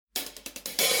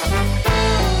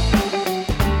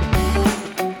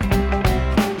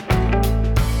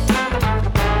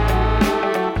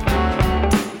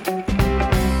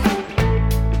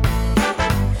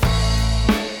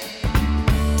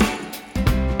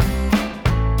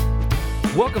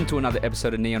Welcome to another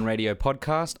episode of Neon Radio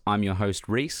Podcast. I'm your host,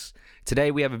 Reese.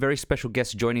 Today we have a very special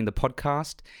guest joining the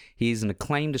podcast. He is an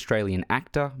acclaimed Australian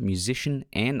actor, musician,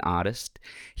 and artist.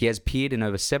 He has appeared in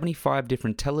over 75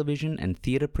 different television and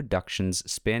theatre productions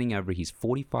spanning over his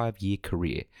 45-year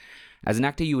career. As an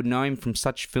actor, you would know him from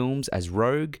such films as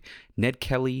Rogue, Ned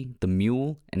Kelly, The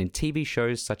Mule, and in TV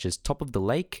shows such as Top of the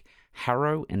Lake,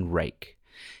 Harrow, and Rake.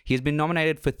 He has been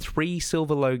nominated for 3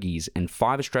 Silver Logies and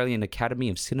 5 Australian Academy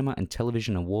of Cinema and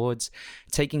Television Awards,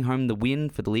 taking home the win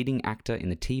for the leading actor in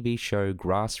the TV show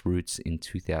Grassroots in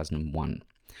 2001.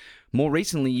 More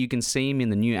recently, you can see him in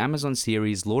the new Amazon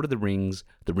series Lord of the Rings,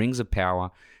 The Rings of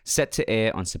Power, set to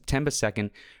air on September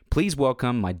 2nd. Please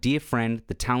welcome my dear friend,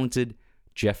 the talented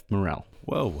Jeff Morrell.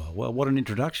 Well, what an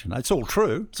introduction. It's all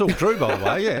true. It's all true, by the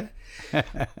way, yeah.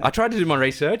 I tried to do my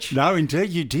research. No, indeed,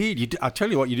 you did. I tell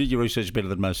you what, you did your research better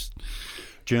than most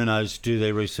journos do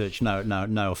their research.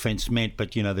 No offence meant,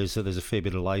 but, you know, there's a fair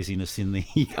bit of laziness in the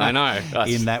I know.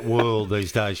 in that world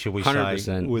these days, shall we 100%,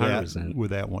 say, 100%.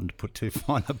 without wanting to put too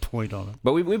fine a point on it.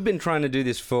 But we've been trying to do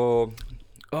this for,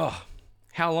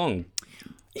 how long?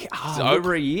 It's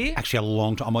over a year? Actually, a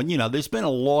long time. I mean, you know, there's been a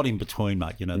lot in between,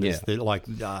 mate. You know,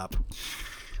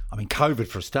 COVID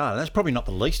for a start. That's probably not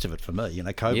the least of it for me. You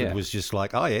know, COVID was just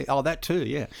like, that too,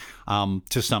 yeah,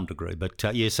 to some degree. But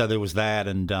so there was that,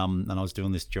 and I was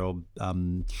doing this job,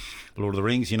 Lord of the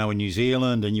Rings, you know, in New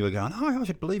Zealand, and you were going, I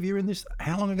should believe you're in this.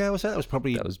 How long ago was that? That was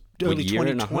probably early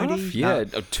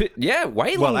 2020. Yeah,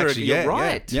 way longer ago. You're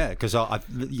right. Yeah, because I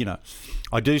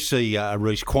do see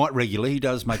Reece quite regularly. He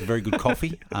does make a very good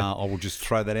coffee. I will just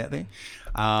throw that out there.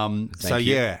 Thank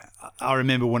you. I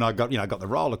remember when I got the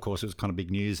role. Of course, it was kind of big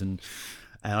news, and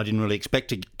I didn't really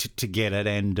expect to get it.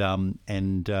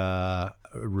 And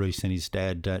Reece and his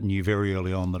dad knew very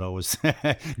early on that I was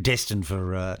destined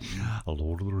for a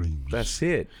Lord of the Rings. That's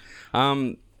it.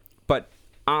 But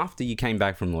after you came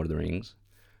back from Lord of the Rings,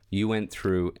 you went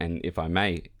through, and if I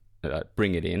may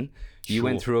bring it in, you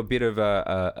went through a bit of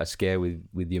a scare with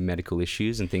your medical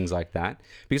issues and things like that.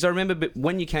 Because I remember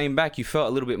when you came back, you felt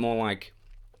a little bit more like,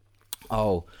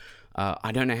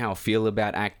 I don't know how I feel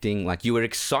about acting. Like, you were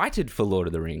excited for Lord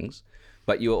of the Rings,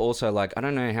 but you were also like, I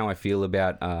don't know how I feel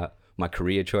about my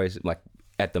career choice, like,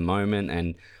 at the moment.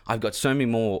 And I've got so many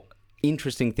more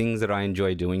interesting things that I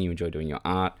enjoy doing. You enjoy doing your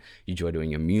art. You enjoy doing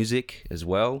your music as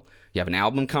well. You have an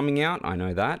album coming out. I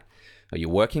know that. You're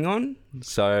working on.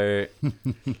 So,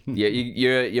 yeah,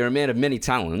 you're a man of many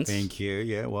talents. Thank you.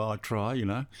 Yeah, well, I try, you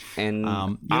know. And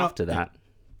after that,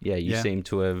 you seem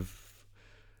to have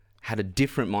had a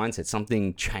different mindset.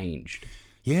 Something changed.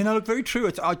 Yeah, no, look, very true.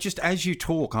 It's just as you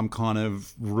talk, I'm kind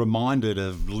of reminded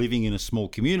of living in a small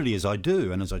community as I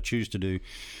do, and as I choose to do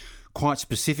quite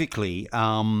specifically.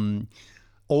 All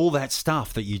that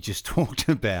stuff that you just talked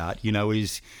about, you know,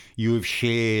 is you have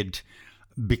shared.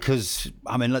 Because,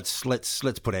 I mean, let's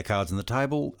put our cards on the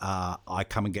table. I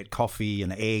come and get coffee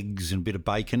and eggs and a bit of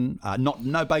bacon.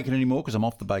 No bacon anymore because I'm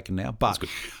off the bacon now. But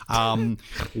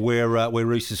where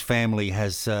Reece's family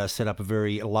has set up a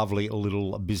very lovely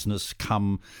little business.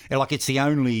 It's the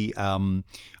only. I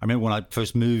remember when I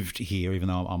first moved here, even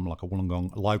though I'm like a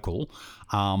Wollongong local.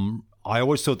 I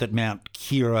always thought that Mount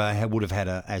Kira would have had,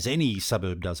 as any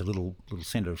suburb does, a little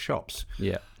centre of shops.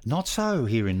 Yeah. Not so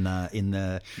here in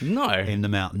the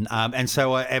mountain, and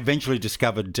so I eventually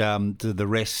discovered the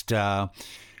Rest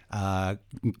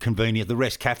convenient, the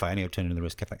Rest Cafe. Anyway, I've turned into the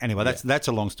Rest Cafe. Anyway, that's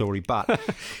a long story, but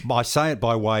I say it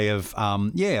by way of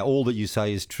all that you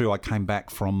say is true. I came back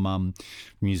from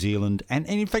New Zealand, and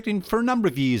in fact, for a number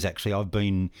of years actually, I've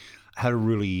had a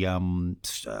really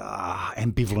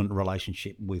ambivalent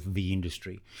relationship with the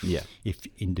industry. Yeah. If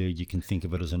indeed you can think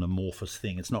of it as an amorphous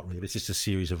thing. It's not really. It's just a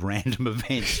series of random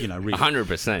events, you know. Really,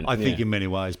 100%. I think in many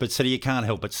ways. But so you can't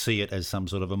help but see it as some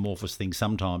sort of amorphous thing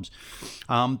sometimes.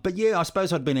 But yeah, I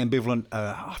suppose I'd been ambivalent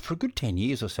for a good 10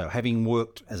 years or so, having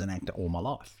worked as an actor all my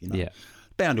life, you know. Yeah.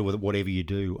 Bound to whatever you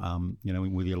do, you know,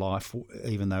 with your life,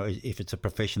 even though if it's a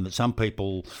profession that some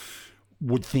people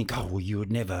would think, you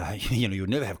would never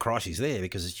have crises there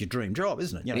because it's your dream job,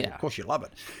 isn't it? You know, Of course you love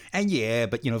it. And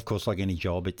but, you know, of course, like any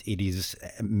job, it is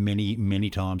many,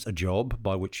 many times a job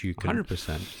by which you can,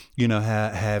 100%, you know,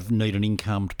 need an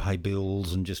income to pay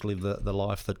bills and just live the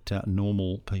life that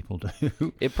normal people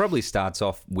do. It probably starts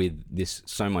off with this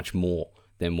so much more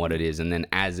than what it is, and then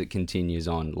as it continues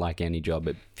on, like any job,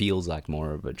 it feels like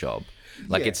more of a job.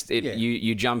 Like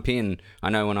you jump in.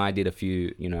 I know when I did a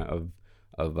few, you know, of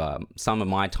some of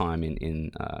my time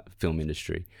in film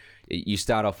industry, you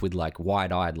start off with like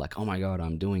wide-eyed, like, oh my God,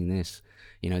 I'm doing this,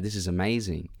 you know, this is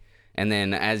amazing. And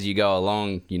then as you go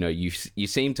along, you know, you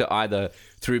seem to either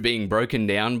through being broken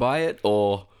down by it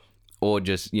or or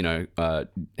just, you know,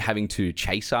 having to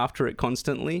chase after it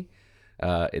constantly,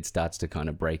 it starts to kind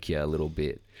of break you a little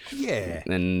bit. Yeah.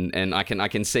 And I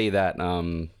can see that,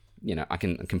 you know, I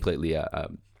can completely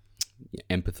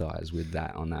empathize with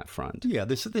that on that front. Yeah,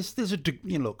 there's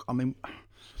you know, look, I mean,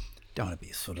 don't want to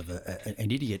be sort of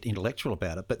an idiot intellectual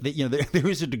about it, but there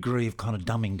is a degree of kind of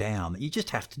dumbing down that you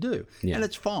just have to do, and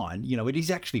it's fine. You know, it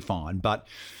is actually fine, but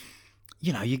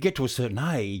you know, you get to a certain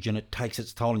age and it takes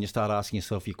its toll, and you start asking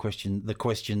yourself the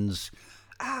questions.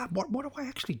 What do I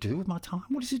actually do with my time?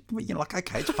 What is it? You know, like,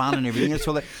 okay, it's fun and everything, it's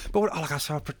all that, but like I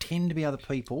say, I pretend to be other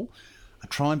people. I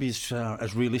try and be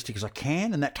as realistic as I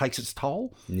can, and that takes its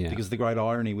toll. Yeah. Because the great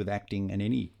irony with acting and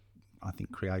any, I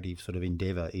think, creative sort of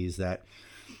endeavour is that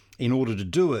in order to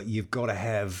do it, you've got to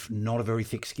have not a very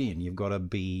thick skin. You've got to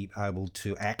be able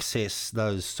to access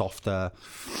those softer,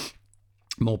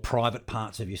 more private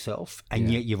parts of yourself,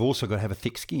 and yet you've also got to have a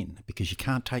thick skin, because you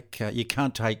can't take,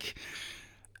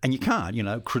 you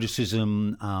know,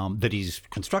 criticism that is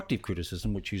constructive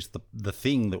criticism, which is the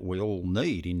thing that we all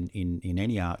need in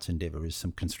any arts endeavour, is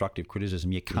some constructive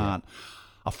criticism. You can't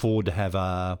afford to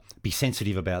have be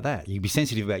sensitive about that. You can be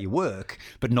sensitive about your work,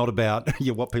 but not about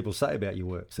what people say about your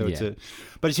work. So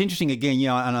but it's interesting again, you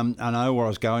know, and I know where I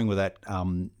was going with that,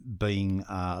 being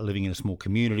living in a small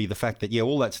community. The fact that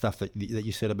all that stuff that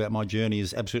you said about my journey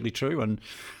is absolutely true, and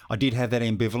I did have that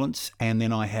ambivalence, and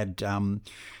then I had.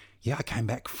 I came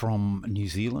back from New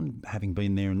Zealand, having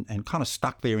been there and kind of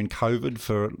stuck there in COVID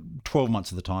for 12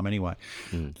 months of the time anyway,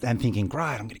 and thinking,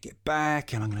 great, I'm going to get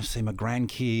back and I'm going to see my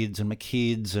grandkids and my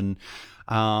kids and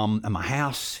my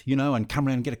house, you know, and come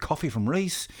around and get a coffee from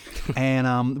Reese.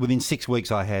 And within 6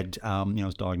 weeks I had, I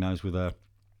was diagnosed with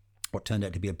what turned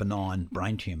out to be a benign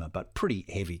brain tumour, but pretty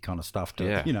heavy kind of stuff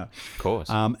to, you know. Of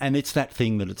course. And it's that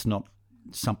thing that it's not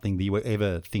something that you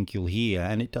ever think you'll hear,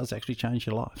 and it does actually change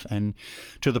your life, and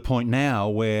to the point now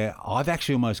where I've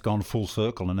actually almost gone full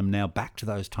circle and am now back to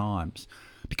those times,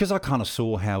 because I kind of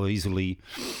saw how easily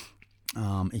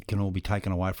it can all be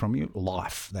taken away from you,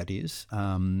 life that is.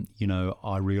 You know,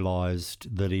 I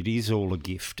realised that it is all a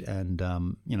gift, and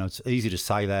you know, it's easy to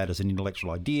say that as an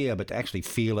intellectual idea, but to actually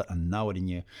feel it and know it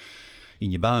in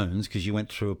your bones, because you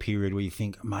went through a period where you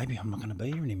think, maybe I'm not going to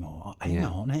be here anymore. Hang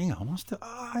on,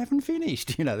 I haven't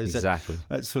finished. You know, there's that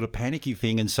sort of panicky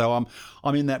thing, and so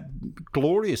I'm in that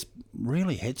glorious,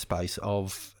 really headspace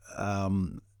of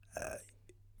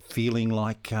feeling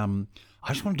like I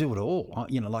just want to do it all.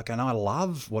 You know, like, and I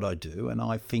love what I do, and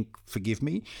I think, forgive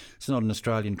me, it's not an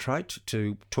Australian trait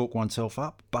to talk oneself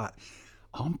up, but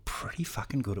I'm pretty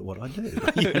fucking good at what I do,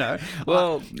 you know.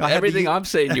 Well, everything I've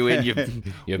seen you in,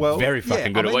 you're very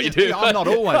fucking good at what you do. I'm not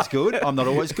always good.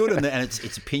 And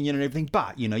it's opinion and everything.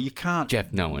 But you know, you can't.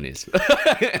 Jeff, no one is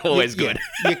always good.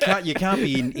 You can't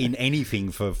be in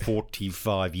anything for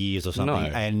 45 years or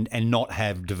something, and not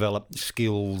have developed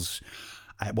skills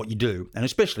at what you do, and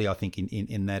especially I think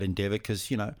in that endeavour, because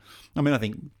you know, I mean, I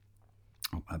think.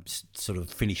 I sort of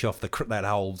finish off that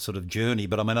whole sort of journey,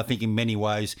 but I mean, I think in many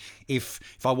ways, if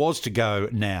I was to go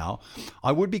now,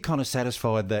 I would be kind of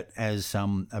satisfied that as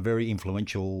a very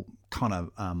influential kind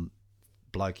of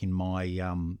bloke in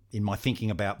my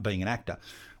thinking about being an actor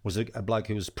was a bloke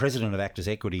who was president of Actors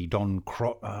Equity, Don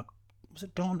Crosby.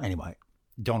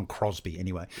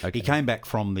 Anyway, okay. He came back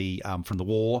from the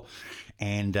war,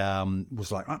 and was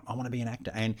like, I want to be an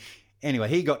actor. And anyway,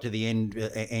 he got to the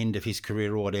end of his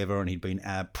career or whatever, and he'd been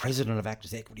president of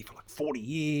Actors Equity for like 40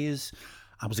 years.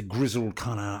 I was a grizzled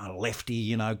kind of lefty,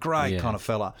 you know, great kind of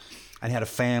fella, and had a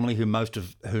family who most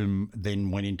of whom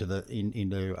then went into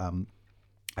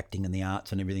acting and the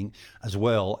arts and everything as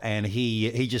well. And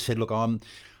he just said, look,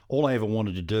 all I ever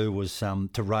wanted to do was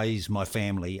to raise my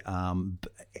family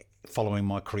following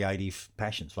my creative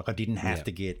passions. Like, I didn't have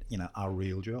to get, you know, a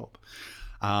real job.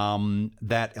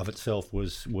 That of itself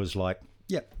was like,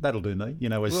 that'll do me, you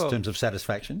know, in terms of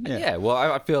satisfaction. Yeah. Well,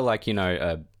 I feel like, you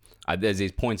know, there's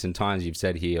these points and times you've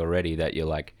said here already that you're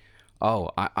like, oh,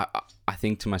 I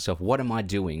think to myself, what am I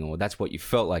doing? Or that's what you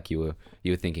felt like you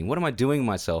were thinking. What am I doing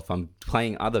myself? I'm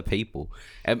playing other people.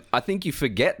 And I think you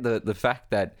forget the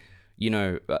fact that, you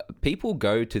know, people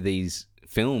go to these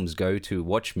films, go to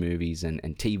watch movies and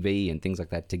TV and things like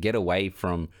that to get away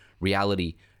from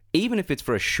reality, even if it's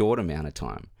for a short amount of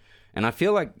time. And I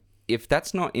feel like if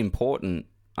that's not important,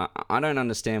 I don't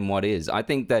understand what is. I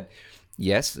think that,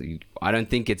 yes, I don't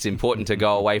think it's important to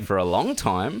go away for a long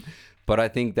time, but I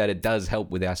think that it does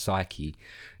help with our psyche.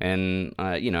 And,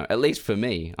 you know, at least for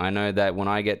me, I know that when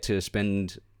I get to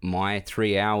spend my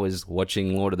 3 hours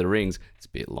watching Lord of the Rings, it's a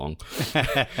bit long,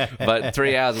 but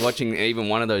 3 hours watching even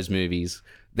one of those movies,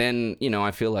 then, you know,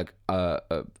 I feel like,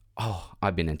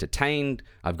 I've been entertained,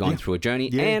 I've gone through a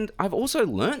journey, and I've also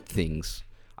learnt things.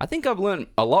 I think I've learned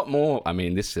a lot more. I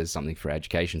mean, this says something for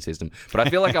education system, but I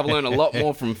feel like I've learned a lot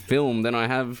more from film than I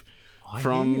have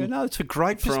from... No, it's a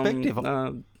great perspective.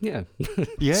 School. Yeah.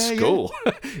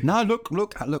 No,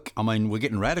 look. I mean, we're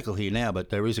getting radical here now, but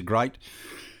there is a great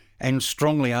and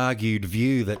strongly argued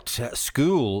view that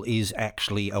school is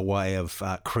actually a way of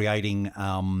creating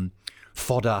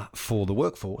fodder for the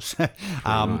workforce,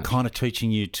 kind of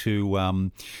teaching you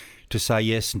to say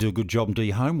yes and do a good job and do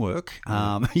your homework,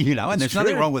 and there's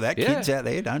nothing wrong with that. Yeah. Kids out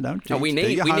there, don't. No, we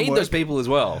need those people as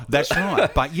well. That's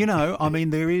right. But I mean,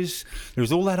 there's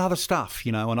all that other stuff,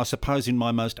 and I suppose in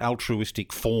my most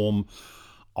altruistic form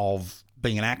of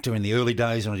being an actor in the early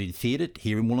days when I did theatre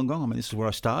here in Wollongong. I mean, this is where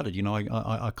I started.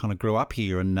 I kind of grew up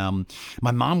here, and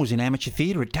my mum was in amateur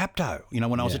theatre at Dapto.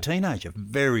 When I was a teenager,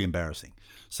 very embarrassing.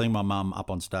 Seeing my mum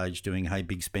up on stage doing Hey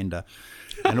Big Spender,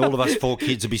 and all of us 4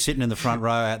 kids would be sitting in the front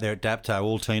row out there at Dapto,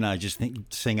 all teenagers,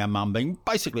 seeing our mum being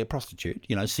basically a prostitute,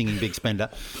 singing Big Spender.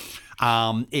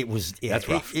 It was That's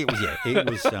rough. It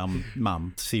was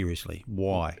Mum, seriously,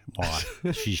 why?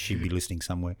 She'd be listening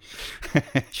somewhere.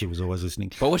 She was always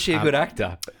listening. But was she a good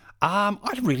actor? I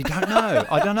really don't know.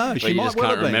 I don't know. She you just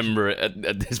can't remember it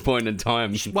at this point in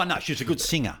time. Well, no, she was a good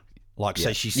singer.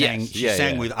 Say she sang. She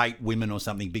sang with 8 women or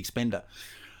something. Big Spender.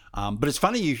 But it's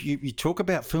funny you talk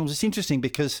about films. It's interesting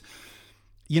because,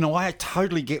 I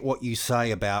totally get what you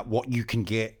say about what you can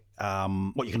get,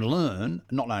 what you can learn,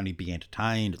 not only be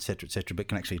entertained, et cetera, but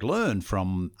can actually learn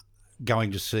from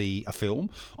going to see a film.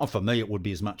 Or for me, it would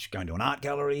be as much going to an art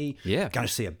gallery, going to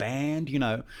see a band,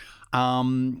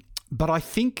 But I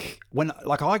think when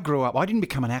I grew up, I didn't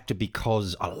become an actor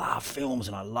because I love films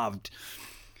and I loved...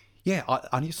 Yeah, I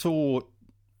only saw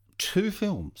 2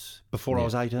 films before I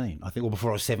was 18, I think, or before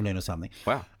I was 17 or something.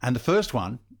 Wow. And the first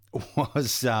one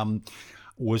was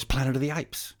Planet of the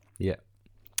Apes. Yeah.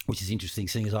 Which is interesting,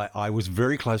 seeing as I was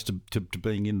very close to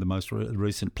being in the most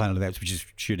recent Planet of the Apes, which is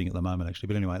shooting at the moment, actually.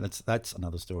 But anyway, that's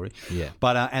another story. Yeah.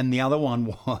 But and the other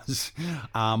one was when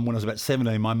I was about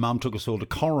 17, my mum took us all to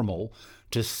Corrimal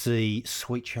to see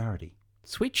Sweet Charity.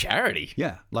 Sweet Charity.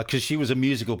 Yeah, because she was a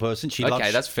musical person. She loved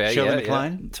that's fair. Shirley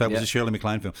MacLaine, so it was a Shirley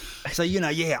MacLaine film. So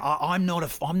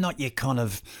I'm not your kind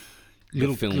of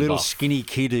little skinny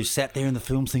kid who sat there in the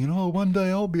film thinking, "Oh, one day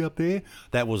I'll be up there."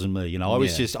 That wasn't me. I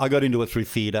was I got into it through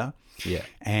theatre. Yeah,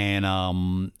 and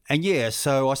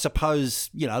so I suppose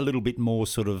a little bit more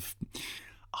sort of.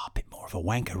 A bit more of a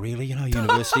wanker, really,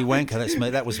 university wanker. That's me.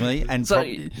 That was me, and so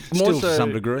still to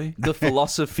some degree. The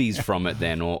philosophies from it,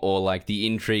 then, or like the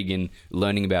intrigue in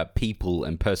learning about people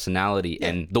and personality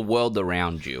and the world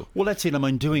around you. Well, that's it. I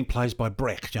mean, doing plays by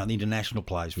Brecht, the international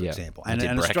plays, for example, and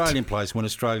Australian plays. When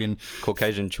Australian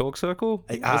Caucasian Chalk Circle,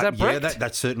 was that Brecht? Yeah,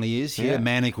 that certainly is. Yeah,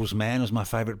 Man Equals Man was my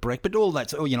favourite Brecht, but all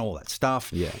that, all that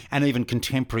stuff. Yeah, and even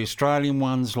contemporary Australian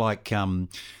ones like.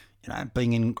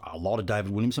 Being in a lot of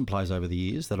David Williamson plays over the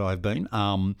years that I've been,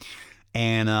 and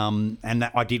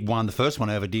that I did one. The first one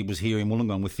I ever did was here in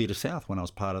Wollongong with Theatre South when I was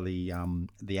part of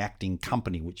the acting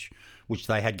company, which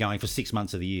they had going for 6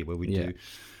 months of the year, where we do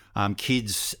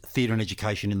kids theatre and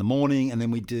education in the morning, and then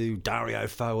we do Dario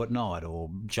Fo at night or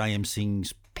J.M.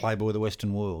 Singh's Playboy of the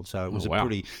Western World. So it was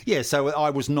So I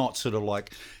was not sort of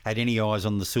like had any eyes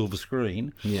on the silver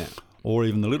screen. Yeah. Or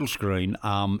even the little screen.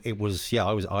 It was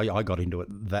I got into it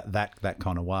that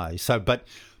kind of way. So but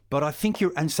I think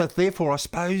so therefore I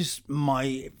suppose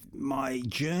my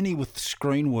journey with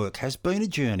screen work has been a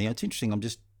journey. It's interesting. I'm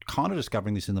just kind of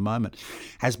discovering this in the moment.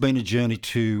 Has been a journey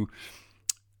to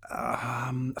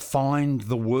find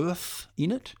the worth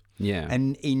in it. Yeah.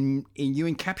 And in you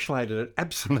encapsulated it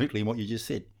absolutely in what you just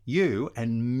said. You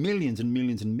and millions and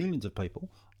millions and millions of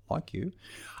people like you.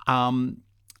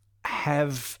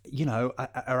 Have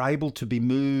are able to be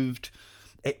moved,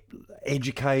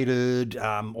 educated,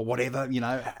 or whatever,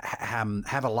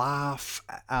 have a laugh,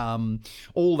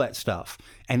 all that stuff,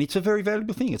 and it's a very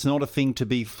valuable thing. It's not a thing to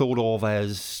be thought of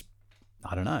as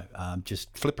I don't know,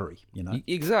 just flippery.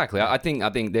 Exactly. I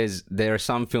think there are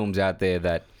some films out there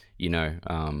that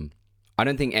I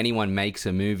don't think anyone makes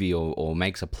a movie or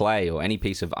makes a play or any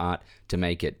piece of art to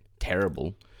make it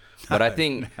terrible. But I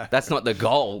think that's not the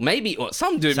goal. Maybe, or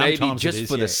some do, Sometimes maybe just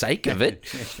for the sake of it.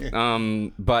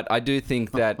 But I do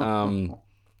think that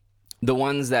the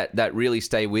ones that really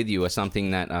stay with you are something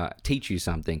that teach you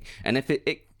something. And if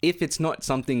it's not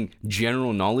something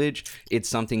general knowledge, it's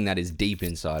something that is deep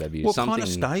inside of you. Well, kind of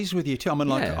stays with you too. I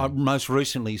mean, I most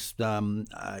recently, this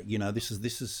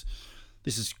is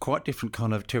this is quite different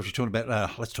kind of territory. Talking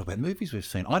about, let's talk about movies we've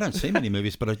seen. I don't see many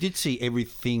movies, but I did see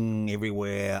Everything,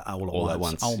 Everywhere, all at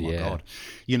once. Oh my God!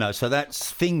 So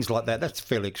that's things like that. That's a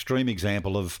fairly extreme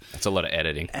example of. That's a lot of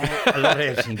editing. A lot of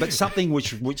editing, but something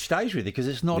which stays with you because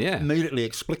it's not immediately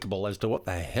explicable as to what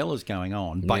the hell is going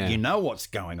on. But you know what's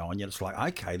going on. Yet it's like,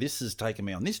 okay, this has taken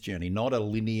me on this journey, not a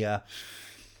linear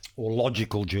or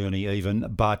logical journey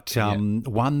even, but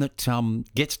one that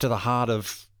gets to the heart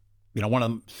of. One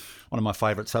of my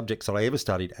favourite subjects that I ever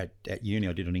studied at uni,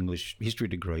 I did an English history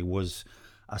degree, was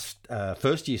a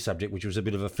first-year subject, which was a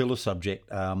bit of a filler subject,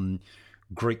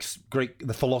 Greek,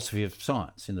 the philosophy of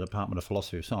science in the Department of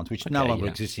Philosophy of Science, which no longer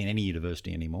exists in any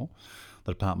university anymore,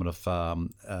 the Department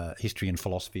of History and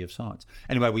Philosophy of Science.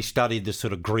 Anyway, we studied the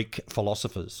sort of Greek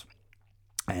philosophers,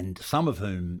 and some of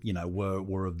whom,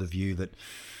 were of the view that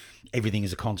everything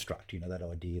is a construct, that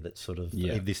idea that sort of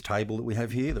this table that we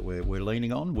have here that we're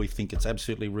leaning on, we think it's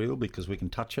absolutely real because we can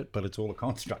touch it, but it's all a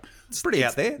construct. It's pretty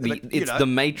out there. It's the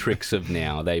Matrix of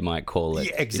now, they might call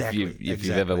it. Yeah, exactly. If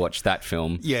you've ever watched that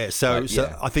film. Yeah, so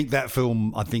I think that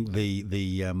film,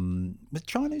 the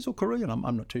Chinese or Korean,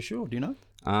 I'm not too sure. Do you know?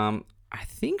 I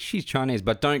think she's Chinese,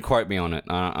 but don't quote me on it.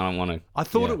 I don't want to. I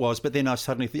thought it was, but then I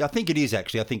suddenly I think it is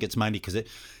actually. I think it's mainly because it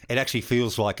actually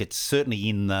feels like it's certainly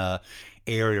in the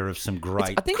area of some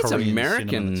great. I think it's Korean American.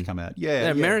 cinema that's come out. Yeah,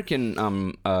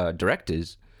 American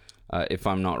directors. If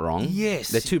I'm not wrong. Yes.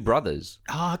 They're two brothers.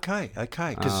 Oh, okay.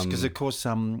 Because of course,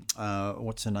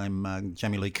 what's her name?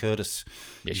 Jamie Lee Curtis.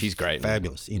 Yeah, she's great.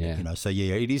 Fabulous in it, So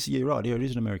it is. You're right. Yeah, it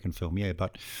is an American film. Yeah,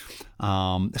 but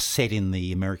set in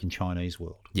the American Chinese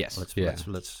world. Yes. Let's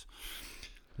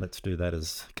do that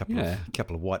as a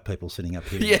couple of white people sitting up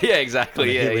here. Yeah,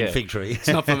 exactly. Yeah. Fig tree. It's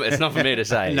not for me to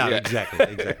say. No,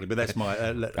 exactly. But that's my.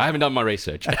 I haven't done my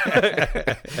research.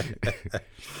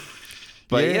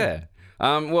 But yeah.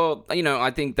 Well,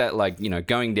 I think that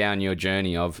going down your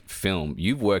journey of film,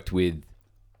 you've worked with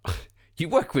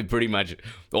pretty much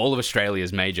all of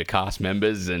Australia's major cast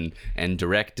members and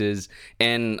directors,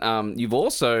 and you've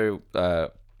also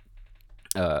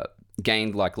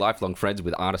gained lifelong friends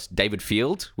with artist David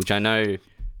Field, which I know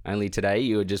only today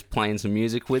you were just playing some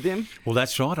music with him. Well,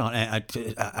 that's right.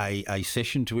 A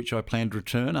session to which I plan to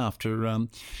return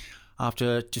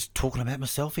after just talking about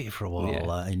myself here for a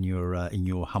while in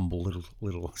your humble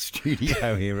little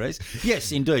studio here, Reece.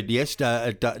 Yes, indeed. Yes,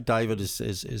 David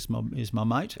is my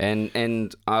mate.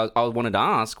 And I wanted to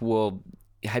ask, well,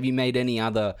 have you made any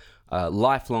other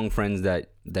lifelong friends that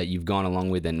you've gone along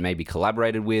with and maybe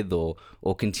collaborated with or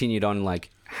continued on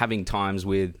having times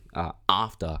with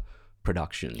after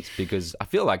productions? Because I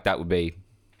feel like that would be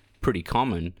pretty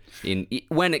common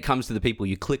when it comes to the people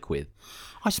you click with.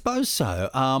 I suppose so.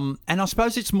 And I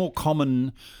suppose it's more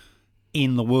common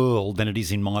in the world than it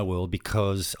is in my world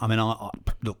because, I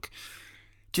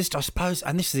suppose,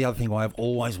 and this is the other thing why I've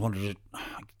always wanted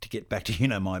to get back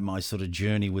to, my sort of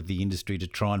journey with the industry to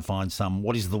try and find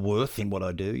what is the worth in what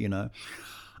I do,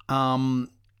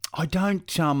 I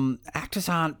don't, actors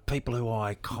aren't people who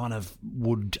I kind of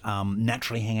would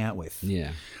naturally hang out with.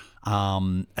 Yeah.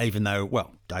 Even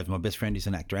though, Dave, my best friend, is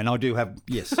an actor, and I do have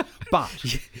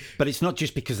but it's not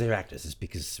just because they're actors; it's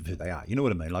because of who they are. You know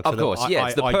what I mean? Of course,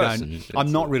 it's the person.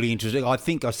 I'm not really interested. I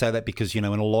think I say that because in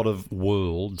a lot of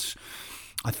worlds,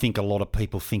 I think a lot of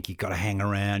people think you've got to hang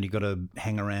around. You've got to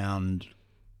hang around.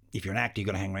 If you're an actor, you've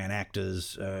got to hang around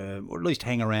actors, or at least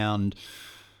hang around.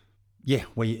 The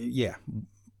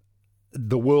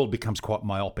world becomes quite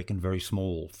myopic and very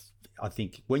small. I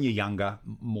think when you're younger,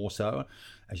 more so.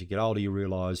 As you get older, you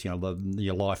realise, your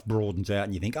life broadens out,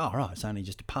 and you think, oh, right, it's only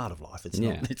just a part of life. It's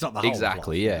not the whole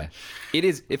exactly, of life. Yeah. It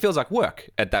is. It feels like work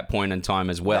at that point in time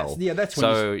as well. That's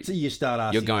when you start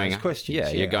asking those questions.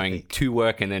 Yeah, you're going to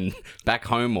work and then back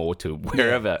home or to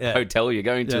wherever hotel you're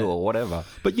going to or whatever.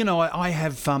 But I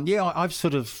have, I've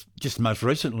sort of just most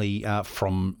recently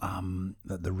from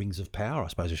the Rings of Power, I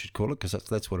suppose I should call it, because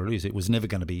that's what it is. It was never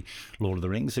going to be Lord of the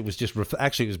Rings. It was just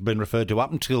actually it was been referred to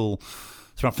up until.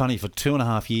 It's not funny, for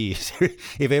 2.5 years,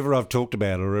 if ever I've talked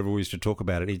about it or ever we used to talk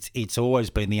about it, it's always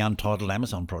been the untitled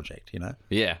Amazon project,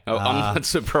 Yeah, I'm not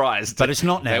surprised. But it's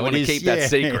not now. They want to keep that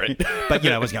secret. But,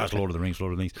 it was Lord of the Rings.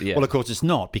 Yeah. Well, of course, it's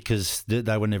not because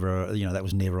they were never, that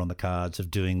was never on the cards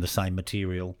of doing the same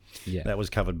material that was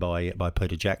covered by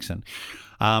Peter Jackson.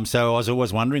 So I was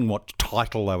always wondering what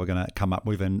title they were going to come up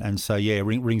with, and so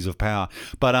Rings of Power.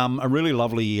 But a really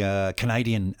lovely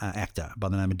Canadian actor by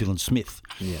the name of Dylan Smith,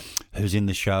 who's in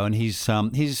the show, and his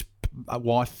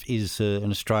wife is an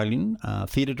Australian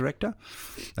theatre director.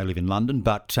 They live in London,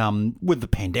 but with the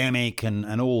pandemic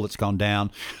and all that's gone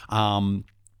down.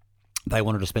 they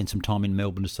wanted to spend some time in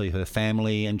Melbourne to see her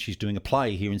family, and she's doing a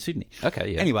play here in Sydney.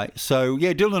 Okay, yeah. Anyway, so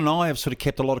yeah, Dylan and I have sort of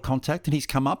kept a lot of contact, and he's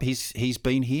come up. He's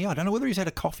been here. I don't know whether he's had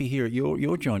a coffee here at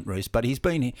your joint, Reese, but he's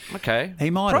been here. Okay.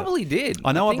 He might Probably have. did.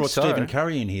 I know I think brought so. Stephen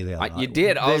Curry in here the other night. You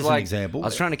did. I There's was an like, example. I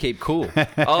was trying to keep cool. I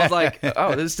was like,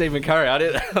 oh, this is Stephen Curry. I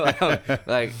did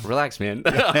like, relax, man.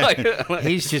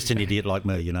 He's just an idiot like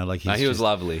me, you know. Like he was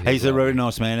lovely. He's a very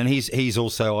nice man, and he's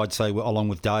also, I'd say, along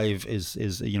with Dave,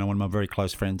 is one of my very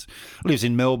close friends. Lives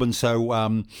in Melbourne,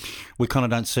 so we kind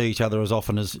of don't see each other as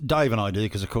often as Dave and I do,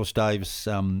 because of course Dave's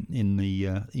in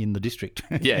the district.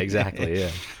 Yeah, exactly. Yeah.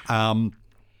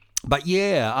 But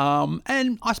yeah,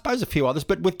 and I suppose a few others.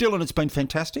 But with Dylan, it's been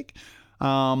fantastic.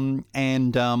 I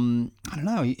don't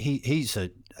know. He's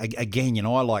again, you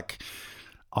know,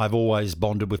 I've always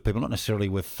bonded with people, not necessarily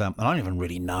with. I don't even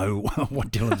really know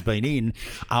what Dylan's been in,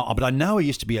 but I know he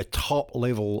used to be a top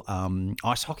level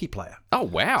ice hockey player. Oh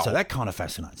wow! So that kind of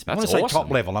fascinates me. That's I want to say awesome.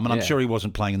 top level. I mean, I'm Yeah. sure he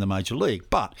wasn't playing in the major league,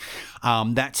 but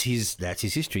that's his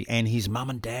history. And his mum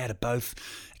and dad are both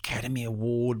Academy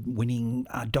Award winning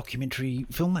documentary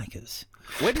filmmakers.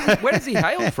 Where does he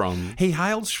hail from? He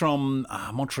hails from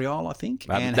Montreal, I think.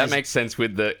 and That has- makes sense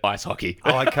with the ice hockey.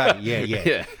 Oh, okay, yeah.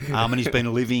 Yeah. And he's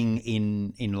been living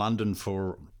in London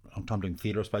for a long time doing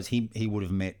theatre, I suppose. He would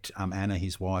have met Anna,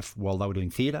 his wife, while they were doing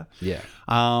theatre. Yeah.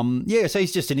 So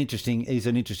he's just an interesting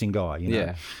guy, you know.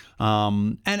 Yeah.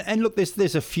 And look,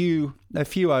 there's a few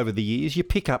over the years. You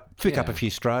pick up Yeah. a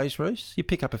few strays, Reese. You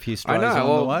pick up a few I strays know. along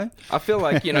Well, the way. I feel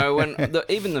like, you know, when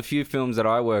even the few films that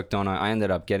I worked on, I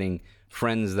ended up getting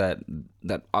friends that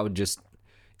I would just.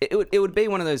 It would be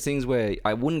one of those things where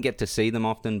I wouldn't get to see them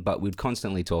often, but we'd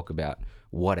constantly talk about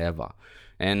whatever,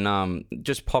 and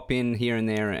just pop in here and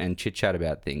there and chit chat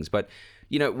about things. But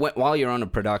you know, while you're on a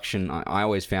production, I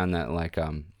always found that like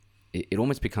it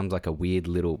almost becomes like a weird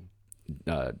little.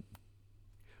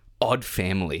 Odd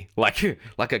family, like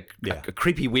a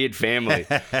creepy, weird family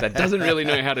that doesn't really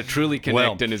know how to truly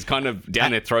connect and is kind of down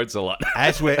their throats a lot.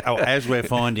 As we're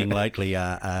finding lately,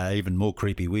 even more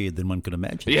creepy weird than one could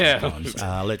imagine. Yeah. Sometimes.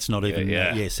 Let's not even.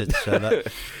 Yeah. Yes, it's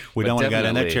we don't want to go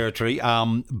down that definitely. territory.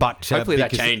 But Hopefully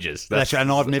that because- changes.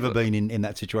 And I've never been in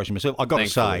that situation myself. I've got to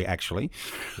Thankfully. say, actually,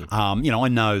 you know, I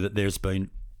know that there's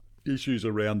been issues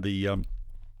around the.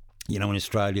 You know, in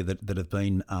Australia that have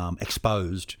been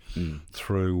exposed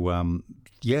through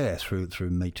through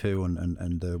Me Too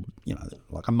and you know,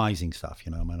 like amazing stuff.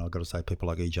 You know, I mean, I've got to say, people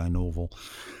like EJ Norval,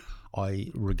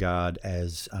 I regard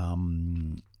as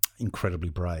incredibly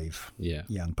brave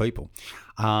young people.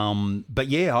 But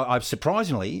yeah, I've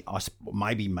surprisingly,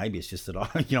 maybe it's just that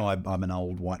I'm an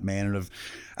old white man and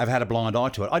I've had a blind eye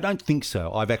to it. I don't think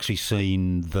so. I've actually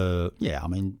seen I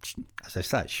mean, as I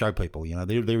say, show people. You know,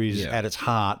 there is at its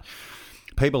heart,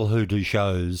 people who do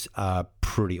shows are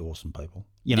pretty awesome people.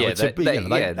 You know, actually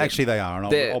they are,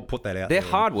 and I'll put that out They're there.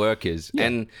 hard workers,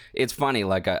 and it's funny.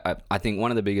 Like I think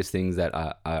one of the biggest things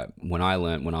that when I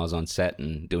learned when I was on set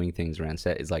and doing things around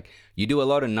set is like you do a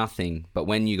lot of nothing, but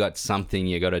when you got something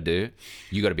you got to do,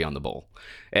 you got to be on the ball.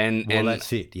 And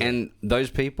that's it. Yeah. And those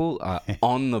people are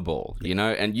on the ball, you know.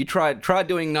 And you try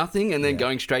doing nothing and then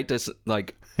going straight to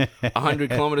like 100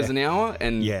 kilometers an hour,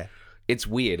 and It's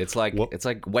weird. It's like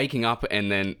waking up and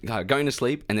then going to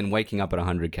sleep and then waking up at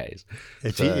 100 Ks.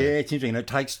 It's interesting.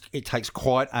 It takes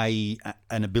quite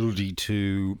an ability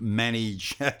to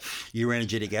manage your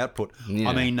energetic output. Yeah.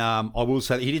 I mean, I will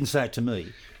say he didn't say it to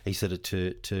me. He said it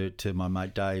to my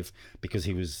mate Dave, because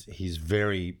he was his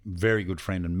very, very good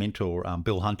friend and mentor,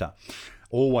 Bill Hunter.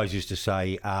 Always used to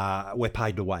say, "We're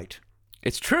paid to wait."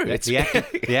 It's true.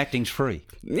 The acting's free.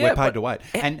 Yeah, We're paid to wait,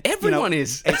 and everyone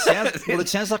is. It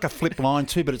sounds like a flip line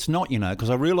too, but it's not. You know,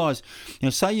 because I realise, you know,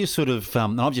 say you sort of,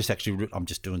 and I'm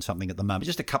just doing something at the moment,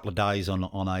 just a couple of days on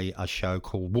a show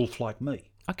called Wolf Like Me.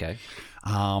 Okay.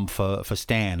 For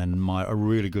Stan and a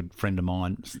really good friend of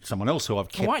mine, someone else who I've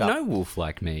kept I up. know Wolf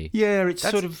Like Me. Yeah,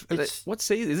 it's What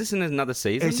season? Is this in another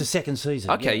season? It's the second season.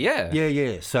 Okay,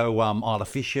 yeah. So Isla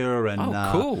Fisher and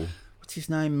cool. What's his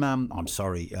name? I'm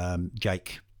sorry,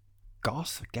 Jake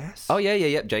Gas. Oh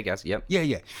yeah. Jake Gass. Yep.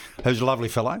 Yeah. Who's a lovely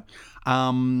fellow.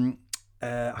 I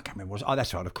can't remember what it was. Oh,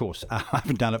 that's right, of course. I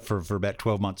haven't done it for about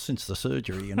 12 months since the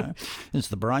surgery, you know, since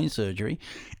the brain surgery.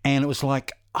 And it was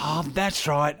like, oh, that's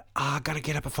right. I got to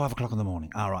get up at 5 o'clock in the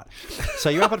morning. All right.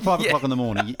 So you're up at 5 o'clock in the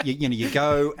morning. You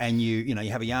go and you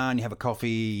have a yarn, you have a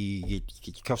coffee, you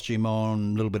get your costume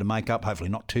on, a little bit of makeup, hopefully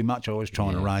not too much. I always try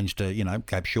and arrange to,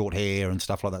 have short hair and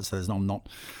stuff like that, so I'm not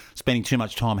spending too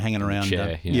much time hanging around.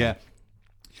 Chair, Yeah.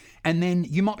 And then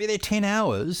you might be there 10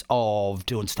 hours of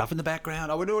doing stuff in the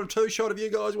background. Oh, we're doing a 2-shot of you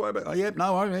guys. Oh, yeah,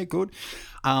 no, okay, good.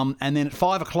 And then at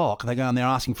 5 o'clock, they go and they're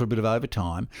asking for a bit of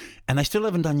overtime, and they still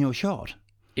haven't done your shot.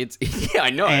 Yeah, I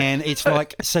know. And it's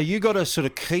like, so you got to sort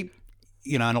of keep,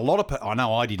 and a lot of, I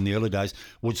know I did in the early days,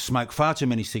 would smoke far too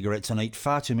many cigarettes and eat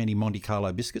far too many Monte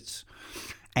Carlo biscuits.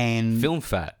 And film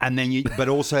fat. And then but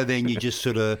also then you just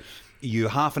sort of, you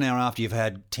half an hour after you've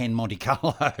had 10 Monte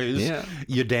Carlos,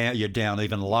 you're down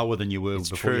even lower than you were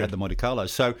before you had the Monte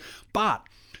Carlos. So, but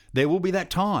there will be that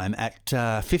time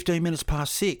at 15 minutes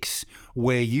past 6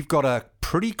 where you've got a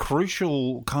pretty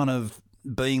crucial kind of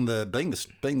being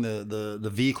the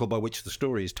vehicle by which the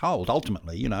story is told.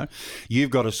 Ultimately, you've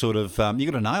got to sort of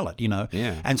you've got to nail it.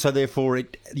 Yeah. And so therefore,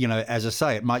 it as I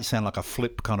say, it might sound like a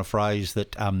flip kind of phrase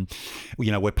that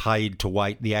we're paid to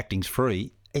wait. The acting's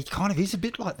free. It kind of is a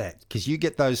bit like that because you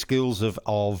get those skills of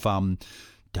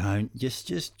don't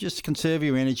just conserve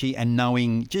your energy and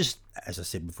knowing, just as I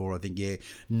said before, I think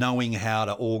knowing how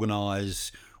to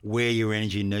organise where your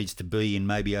energy needs to be in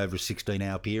maybe over a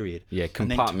 16-hour period. Yeah,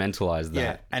 compartmentalize that.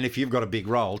 Yeah, and if you've got a big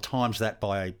role, times that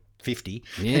by 50.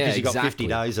 Yeah, because you've got exactly. 50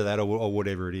 days of that or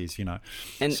whatever it is,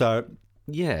 And so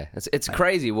yeah, it's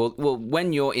crazy. Well,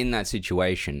 when you're in that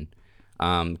situation,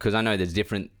 because I know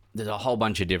there's a whole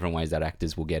bunch of different ways that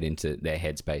actors will get into their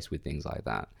headspace with things like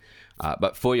that.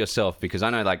 But for yourself, because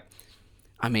I know,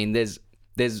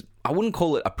 there's I wouldn't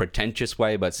call it a pretentious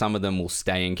way, but some of them will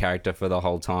stay in character for the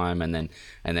whole time, and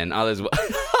then others will.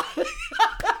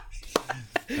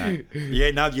 No.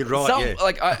 Yeah, no, you're right.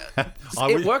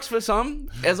 It works for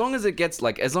some, as long as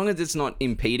it's not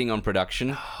impeding on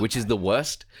production, which is the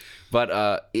worst.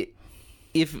 But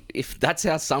if that's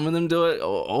how some of them do it,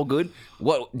 all good.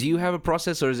 What do you have a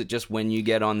process, or is it just when you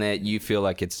get on there, you feel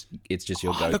like it's just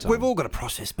your go-to? Look, we've all got a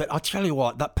process, but I tell you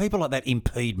what, that people like that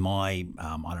impede my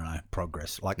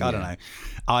progress. I don't know,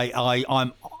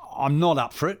 I'm not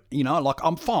up for it.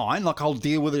 I'm fine. I'll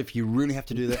deal with it if you really have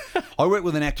to do that. I work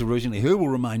with an actor recently who will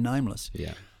remain nameless.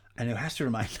 Yeah. And who has to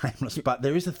remain nameless, but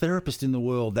there is a therapist in the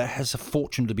world that has a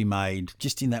fortune to be made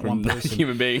just in that one person.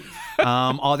 Human being.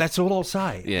 That's all I'll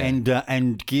say. Yeah.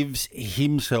 And gives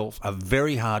himself a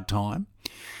very hard time.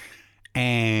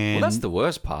 And that's the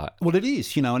worst part. Well, it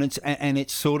is, and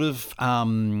it's sort of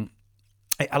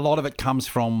a lot of it comes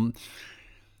from.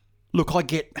 Look, I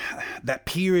get that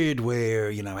period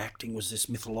where, acting was this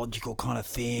mythological kind of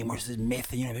thing, where's this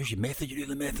method, there's your method, you do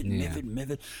the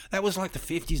method. That was like the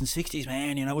 50s and 60s,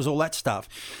 man, it was all that stuff.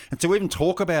 And to even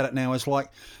talk about it now is like,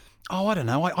 I don't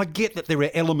know, I get that there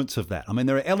are elements of that. I mean,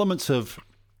 there are elements of,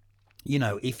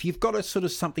 if you've got a sort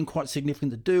of something quite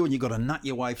significant to do and you've got to nut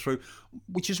your way through,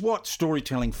 which is what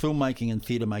storytelling, filmmaking and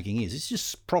theatre making is. It's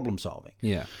just problem solving.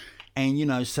 Yeah.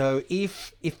 And, so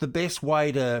if the best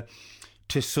way to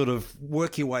sort of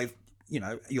work your way,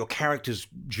 your character's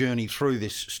journey through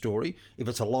this story. If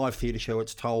it's a live theatre show,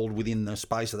 it's told within the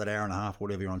space of that hour and a half,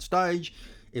 whatever you're on stage.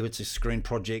 If it's a screen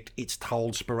project, it's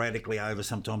told sporadically over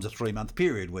sometimes a 3-month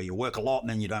period where you work a lot and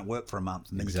then you don't work for a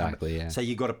month. And then exactly, yeah. So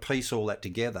you've got to piece all that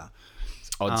together.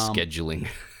 It's odd scheduling.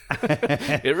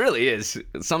 It really is.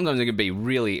 Sometimes it can be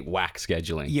really whack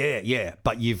scheduling. Yeah.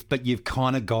 But you've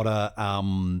kind of got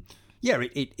to,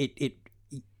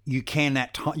 You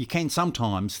can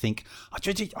sometimes think, I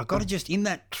got to just, in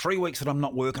that 3 weeks that I'm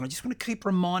not working, I just want to keep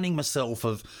reminding myself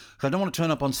of, I don't want to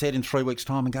turn up on set in 3 weeks'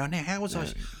 time and go, now, how was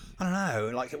I don't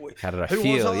know, how did I who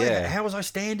feel? Was I? Yeah. How was I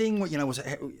standing? Was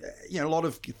it, a lot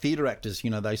of theatre actors,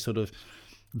 they sort of,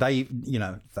 they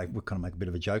would kind of make a bit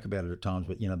of a joke about it at times,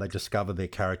 but, they discover their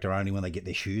character only when they get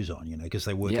their shoes on, because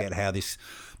they work out how this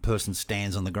person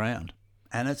stands on the ground.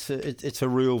 And it's a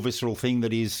real visceral thing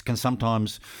that can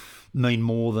sometimes mean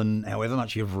more than however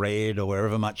much you've read or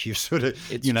however much you've sort of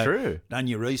true. done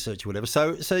your research or whatever.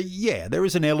 So yeah, there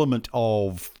is an element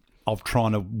of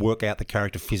trying to work out the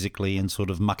character physically and sort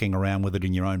of mucking around with it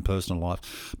in your own personal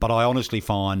life. But I honestly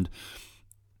find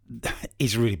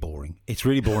it's really boring. It's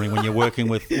really boring when you're working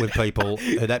with people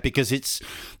because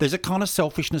there's a kind of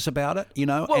selfishness about it,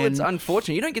 Well, it's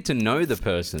unfortunate. You don't get to know the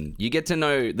person. You get to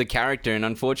know the character, and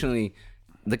unfortunately,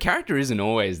 the character isn't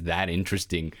always that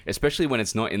interesting, especially when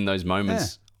it's not in those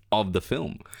moments of the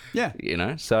film. Yeah.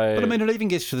 So... But I mean, it even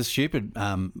gets to the stupid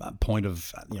point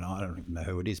of, I don't even know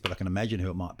who it is, but I can imagine who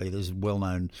it might be. There's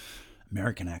well-known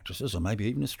American actresses or maybe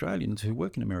even Australians who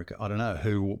work in America, I don't know,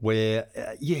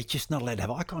 just not allowed to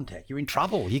have eye contact. You're in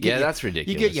trouble. That's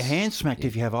ridiculous. You get your hand smacked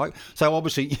if you have eye. So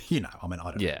obviously, I don't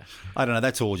know. I don't know.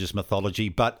 That's all just mythology,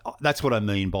 but that's what I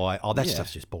mean by,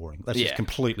 stuff's just boring. That's just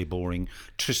completely boring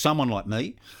to someone like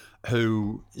me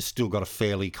who still got a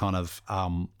fairly kind of,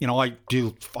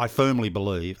 I firmly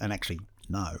believe, and actually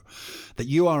know that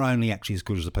you are only actually as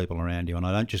good as the people around you. And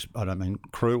I don't mean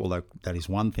crew, although that is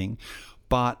one thing,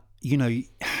 but you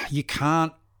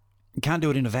can't do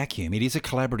it in a vacuum. It is a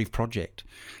collaborative project,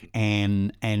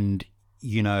 and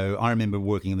I remember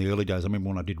working in the early days. I remember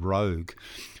when I did Rogue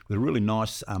with a really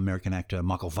nice American actor,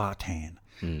 Michael Vartan,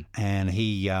 and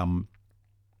he,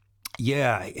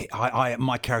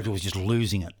 my character was just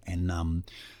losing it, and on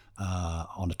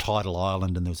a tidal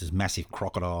island, and there was this massive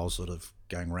crocodile sort of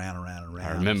going round and round and round.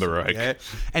 I remember, Rogue. Yeah.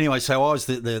 Anyway, so I was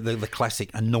the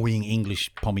classic annoying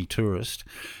English pommy tourist,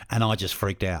 and I just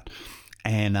freaked out,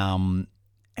 and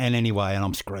anyway, and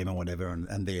I'm screaming whatever,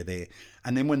 and they're there.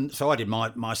 And then so I did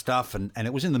my stuff, and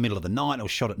it was in the middle of the night. It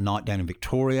was shot at night down in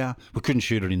Victoria. We couldn't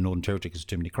shoot it in Northern Territory because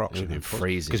too many crocs. It would be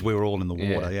freezing. Because we were all in the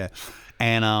water, yeah.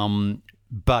 And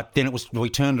but then we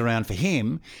turned around for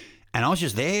him, and I was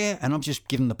just there, and I'm just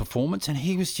giving the performance, and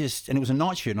he was just, and it was a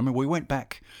night shoot. I mean, we went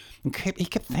back, and he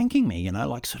kept thanking me,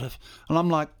 like sort of, and I'm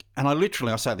like, and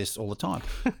I say this all the time,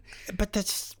 but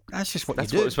that's just what you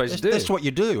do. What we're supposed to do. That's what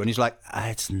you do. And he's like,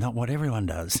 it's not what everyone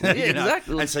does. Yeah,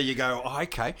 exactly. And so you go,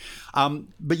 okay.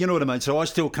 But you know what I mean? So I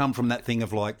still come from that thing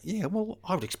of like, yeah, well,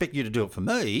 I would expect you to do it for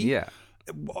me. Yeah.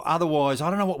 Otherwise, I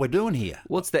don't know what we're doing here.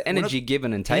 What's the energy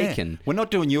given and taken? Yeah. We're not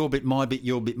doing your bit, my bit,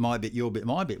 your bit, my bit, your bit,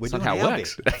 my bit. We're doing how it our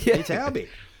works. bit. Yeah. It's our bit.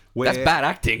 That's bad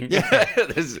acting.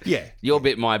 Yeah. Your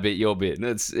bit, my bit, your bit.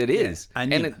 It is. Yeah.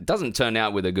 And it doesn't turn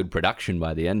out with a good production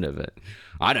by the end of it.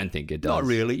 I don't think it does. Not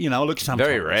really. Look,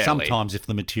 Very rarely. Sometimes if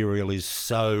the material is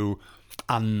so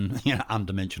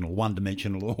undimensional,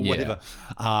 one-dimensional or whatever,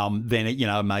 then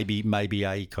it, maybe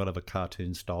a kind of a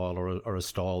cartoon style or a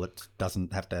style that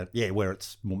doesn't have to, where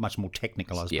it's much more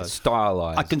technical, I suppose. Yeah,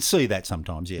 stylized. I can see that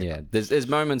sometimes, yeah. Yeah, there's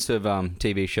moments of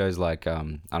TV shows like,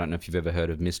 I don't know if you've ever heard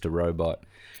of Mr. Robot,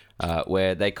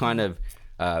 where they kind of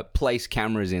place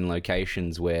cameras in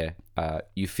locations where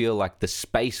you feel like the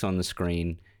space on the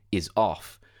screen is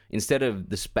off. Instead of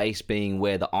the space being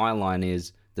where the eye line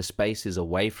is, the space is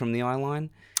away from the eye line,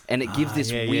 and it gives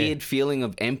this weird feeling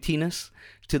of emptiness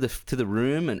to the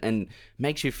room, and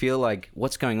makes you feel like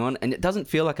what's going on. And it doesn't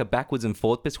feel like a backwards and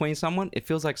forth between someone. It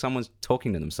feels like someone's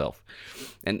talking to themselves.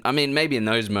 And I mean, maybe in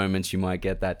those moments you might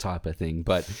get that type of thing,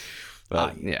 but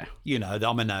yeah.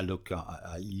 Look,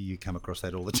 you come across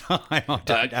that all the time. I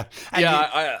don't know. I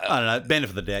don't know.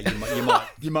 Benefit of the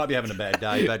doubt. You might be having a bad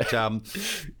day, but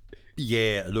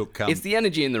yeah. Look, it's the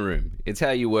energy in the room. It's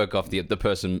how you work off the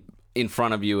person in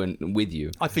front of you and with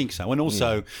you. I think so, and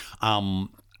also,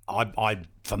 I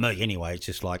for me anyway, it's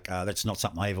just like that's not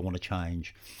something I ever want to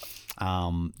change.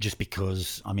 Just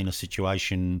because I'm in a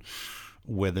situation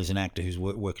where there's an actor who's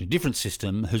working a different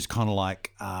system, who's kind of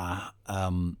like,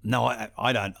 no,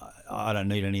 I don't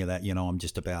need any of that. I'm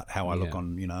just about how I look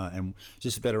on, and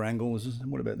just better angles.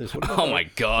 What about this? What about oh my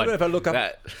God! What if I look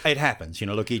up? It happens.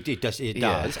 Look, it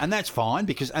does, and that's fine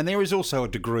and there is also a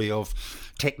degree of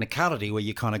technicality where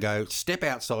you kind of go step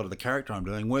outside of the character I'm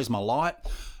doing. Where's my light?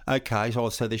 Okay, so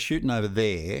they're shooting over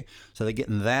there, so they're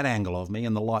getting that angle of me,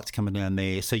 and the light's coming down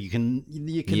there, so you can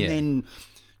then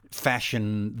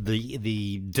fashion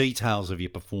the details of your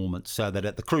performance so that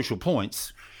at the crucial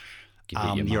points,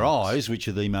 your eyes, which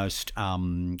are the most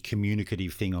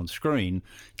communicative thing on screen,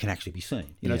 can actually be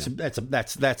seen.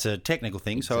 That's a technical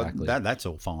thing. Exactly. So that's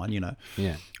all fine.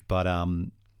 Yeah.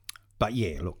 But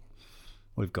yeah, look,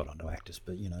 we've got onto actors,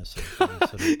 but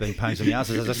sort of been pains in the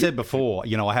asses. As I said before,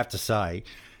 I have to say,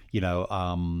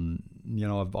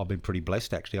 I've been pretty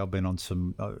blessed actually. I've been on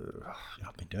some.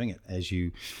 I've been doing it as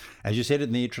you said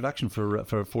in the introduction for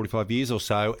 45 years or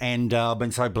so, and I've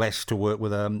been so blessed to work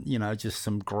with just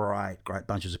some great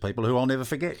bunches of people who I'll never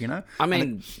forget. I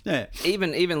mean,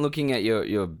 even looking at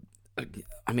your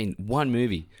one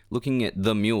movie, looking at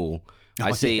The Mule.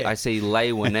 I see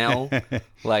Leigh Whannell,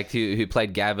 like who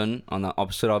played Gavin on the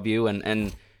opposite of you,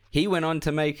 and he went on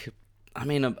to make,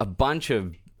 a bunch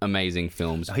of amazing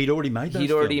films. He'd already made those.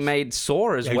 He'd already made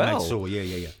Saw as well. He made Saw,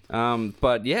 yeah.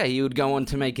 But yeah, he would go on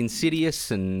to make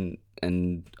Insidious and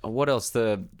what else?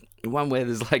 The one where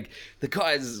there's like the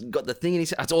guy's got the thing and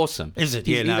he's it's awesome. Is it?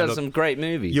 He does some great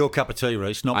movies. Your cup of tea,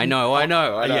 Reese. Not I know.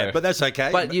 Yeah, but that's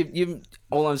okay. But you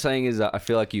all I'm saying is I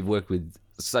feel like you've worked with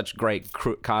such great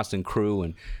cast and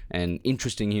crew and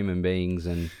interesting human beings,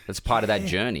 and it's part of that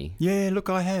journey. Yeah, look,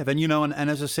 I have, and and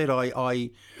as I said, I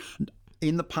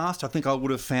in the past, I think I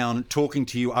would have found talking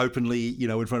to you openly,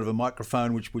 in front of a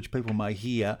microphone, which people may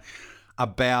hear,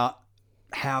 about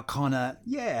how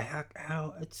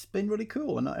how it's been really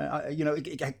cool, and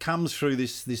it comes through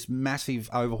this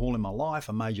massive overhaul in my life,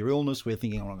 a major illness. We're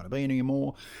thinking I'm not going to be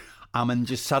anymore, and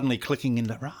just suddenly clicking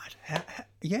into right,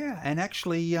 and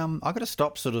actually, I got to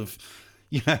stop sort of,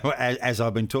 you know, as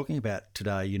I've been talking about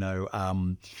today, you know,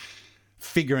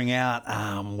 figuring out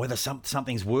whether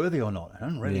something's worthy or not. It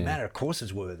doesn't really matter. Of course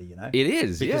it's worthy, you know. It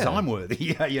is, because I'm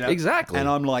worthy, you know. Exactly. And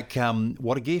I'm like,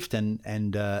 what a gift,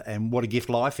 and what a gift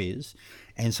life is.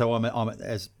 And so I'm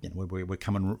as you know, we're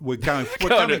coming for.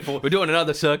 We're doing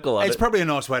another circle of It's it. probably a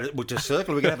nice way to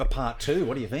circle. We're gonna have a part 2.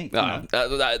 What do you think?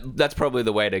 That's probably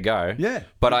the way to go. Yeah.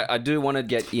 But I do want to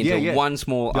get into one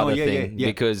small other thing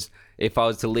because if I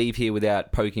was to leave here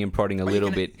without poking and prodding a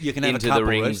little bit you can have into a couple, the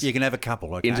rings, you can have a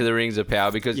couple, okay? into the rings of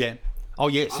power, because Oh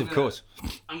yes, of course.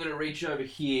 I'm going to reach over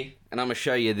here and I'm going to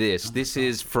show you this. This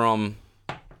is from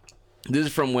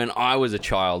when I was a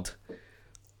child.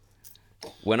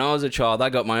 When I was a child, I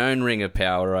got my own ring of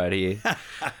power right here.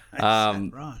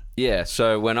 Right. Yeah,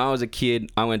 so when I was a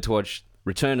kid, I went to watch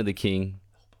Return of the King,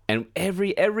 and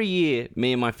every year,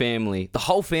 me and my family, the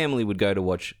whole family would go to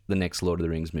watch the next Lord of the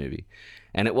Rings movie.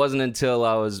 And it wasn't until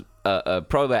I was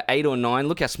probably about 8 or 9.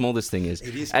 Look how small this thing is.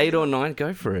 It is 8 or 9,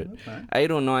 go for it. Okay.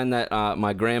 8 or 9 that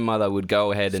my grandmother would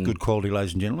go ahead and... Good quality,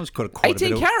 ladies and gentlemen. It's got quite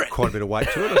 18 carat. Quite a bit of weight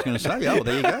to it. I was going to say, oh,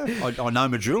 there you go. I know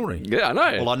my jewellery. Yeah, I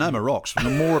know. Well, I know my rocks.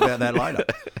 More about that later.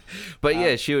 But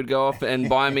yeah, she would go off and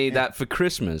buy me that for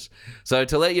Christmas. So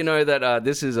to let you know that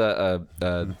this is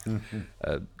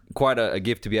quite a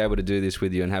gift to be able to do this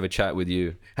with you and have a chat with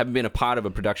you. Having been a part of a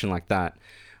production like that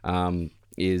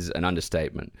is an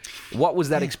understatement. What was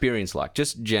that experience like,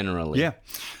 just generally? Yeah.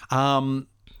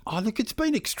 I think it's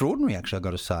been extraordinary, actually, I've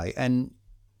got to say. And,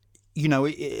 you know,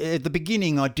 at the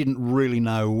beginning, I didn't really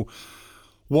know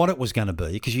what it was going to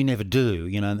be, because you never do,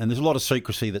 you know, and there's a lot of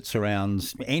secrecy that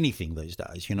surrounds anything these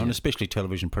days, you know, and especially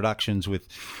television productions with,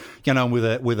 you know,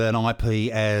 with an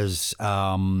IP as,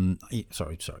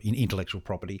 intellectual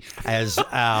property as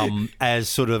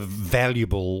sort of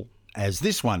valuable as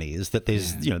this one is, that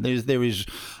there's, you know, there is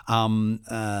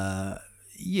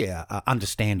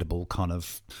understandable kind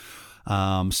of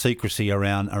secrecy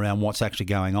around what's actually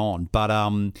going on.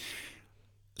 But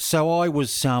so I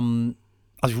was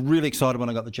really excited when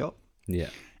I got the job. Yeah.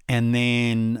 And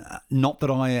then, not that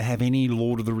I have any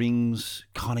Lord of the Rings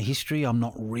kind of history, I'm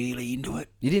not really into it.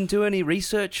 You didn't do any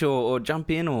research or jump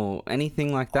in or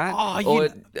anything like that?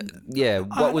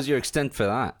 What was your extent for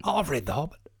that? I've read The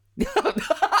Hobbit.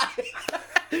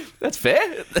 That's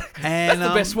fair. And,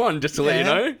 that's the best one, just to let you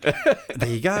know. There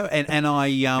you go. And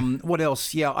I, what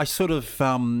else? Yeah, I sort of,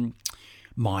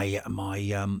 my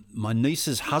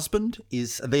niece's husband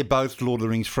they're both Lord of the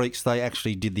Rings freaks. They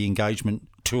actually did the engagement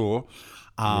tour.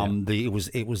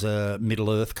 It was a Middle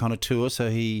Earth kind of tour.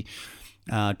 So he,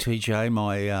 TJ,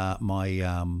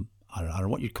 I don't know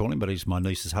what you'd call him, but he's my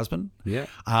niece's husband. Yeah.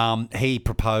 He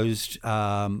proposed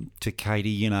to Katie,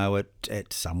 you know,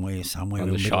 at somewhere in the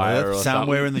Middle Earth,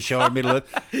 somewhere in the Shire of Middle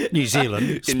Earth, New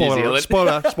Zealand.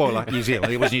 Spoiler, New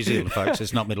Zealand. It was New Zealand, folks.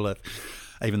 It's not Middle Earth,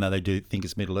 even though they do think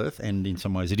it's Middle Earth, and in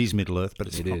some ways it is Middle Earth, but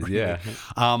it's not really. Yeah.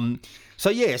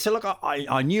 So look,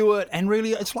 I knew it, and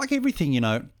really, it's like everything, you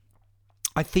know.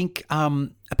 I think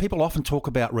people often talk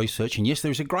about research, and yes,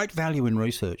 there is a great value in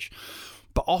research.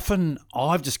 But often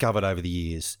I've discovered over the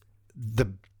years,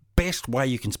 the best way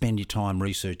you can spend your time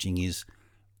researching is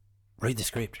read the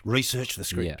script, research the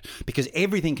script, because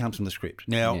everything comes from the script.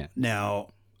 Now,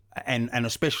 and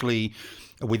especially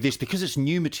with this, because it's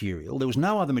new material, there was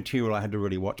no other material I had to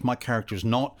really watch. My character is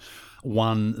not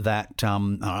one that,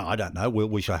 I don't know,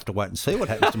 we shall have to wait and see what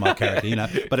happens to my character, you know,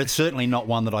 but it's certainly not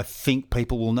one that I think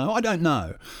people will know. I don't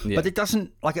know. Yeah. But it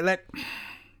doesn't, like that...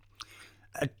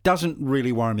 It doesn't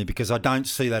really worry me, because I don't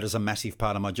see that as a massive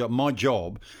part of my job. My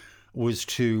job was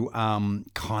to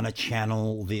kind of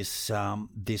channel this kind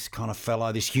of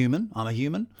fellow, this human. I'm a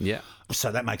human. Yeah.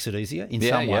 So that makes it easier in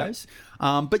some ways.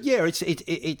 But yeah,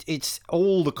 it's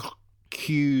all the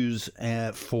cues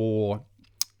for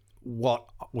what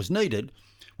was needed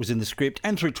was in the script,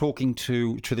 and through talking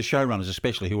to the showrunners,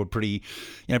 especially, who were pretty.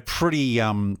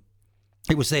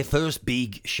 It was their first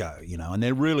big show, you know, and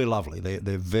they're really lovely.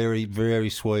 They're very, very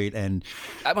sweet, and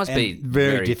that must be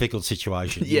very difficult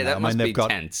situation. Yeah, that must be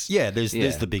tense. Yeah, there's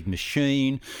the big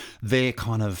machine. They're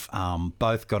kind of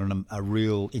both got a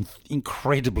real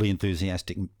incredibly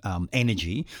enthusiastic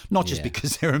energy, not just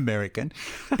because they're American,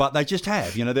 but they just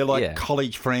have. You know, they're like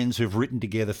college friends who've written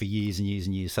together for years and years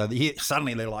and years. So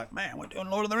suddenly they're like, man, we're doing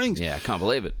Lord of the Rings. Yeah, I can't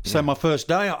believe it. So my first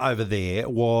day over there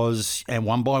was, and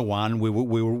one by one, we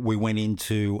went in.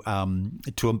 For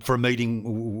a meeting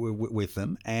with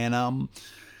them, and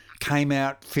came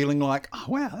out feeling like, oh,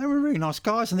 wow, they were really nice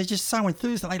guys, and they're just so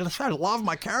enthused, and they so love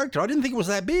my character. I didn't think it was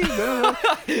that big,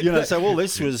 you know. So all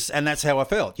this was, and that's how I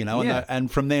felt, you know. And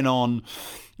from then on,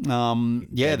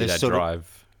 there's sort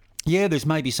drive. yeah, there's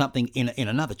maybe something in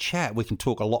another chat we can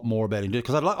talk a lot more about it,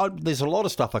 because there's a lot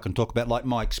of stuff I can talk about, like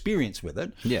my experience with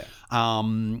it. Yeah.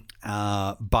 But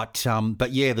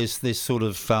yeah, there's sort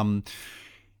of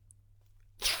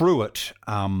through it.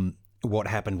 What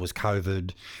happened was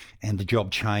COVID, and the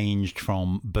job changed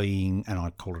from being, and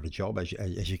I call it a job, as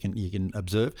you can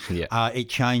observe. Yeah. It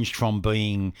changed from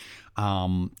being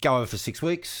go over for 6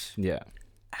 weeks. Yeah.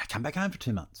 Come back home for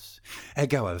 2 months.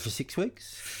 Go over for 6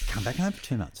 weeks. Come back home for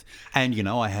 2 months. And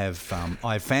I have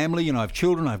family. I have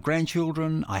children. I have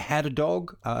grandchildren. I had a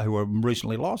dog who I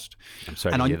recently lost. I'm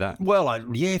sorry to hear that. Well,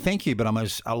 yeah, thank you. But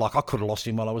I could have lost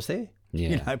him while I was there.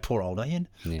 Yeah. Poor old Ian.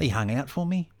 Yeah. He hung out for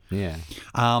me. Yeah.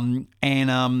 So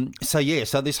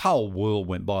this whole world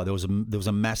went by. There was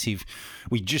a massive.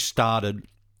 We just started.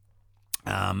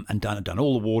 And done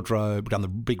all the wardrobe, done the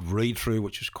big read through,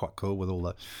 which was quite cool, with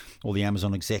all the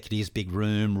Amazon executives, big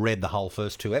room, read the whole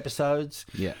first 2 episodes.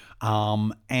 Yeah.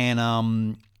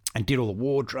 And did all the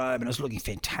wardrobe, and it was looking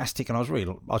fantastic, and I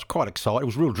was quite excited.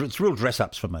 It's real dress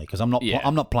ups for me, because I'm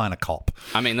not playing a cop.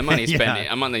 I mean, the money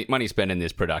spent in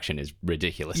this production is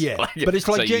ridiculous. Yeah, but it's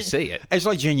like so you see it. It's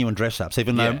like genuine dress ups,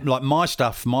 even though like my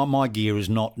stuff, my gear is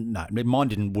not. No,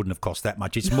 mine wouldn't have cost that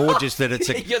much. It's more just that it's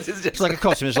like a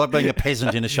costume. It's like being a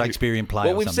peasant in a Shakespearean play.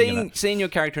 Well, or we've something, seen your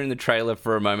character in the trailer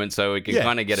for a moment, so we can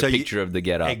kind of get a picture of the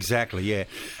get up. Exactly, yeah.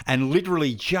 And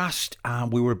literally, just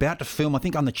we were about to film, I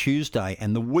think, on the Tuesday,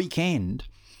 and the weekend.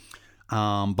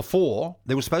 Before,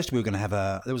 we were going to have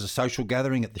there was a social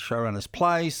gathering at the showrunner's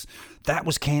place. That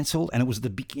was cancelled, and it was the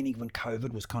beginning when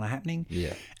COVID was kind of happening.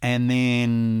 Yeah. And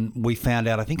then we found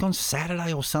out, I think on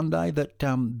Saturday or Sunday,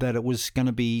 that it was going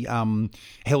to be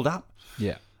held up.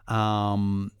 Yeah.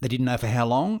 They didn't know for how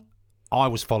long. I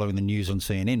was following the news on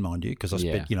CNN, mind you, because I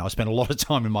spent a lot of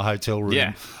time in my hotel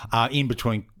room in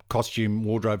between costume,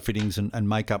 wardrobe fittings and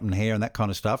makeup and hair and that kind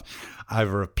of stuff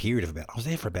over a period of I was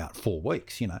there for about 4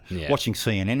 weeks, watching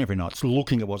CNN every night,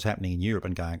 looking at what's happening in Europe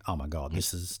and going, oh my God,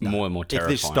 this is more and more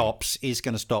terrifying. If this stops, it's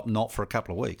going to stop not for a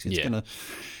couple of weeks. It's going to,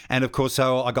 and of course,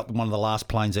 so I got one of the last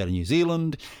planes out of New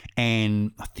Zealand,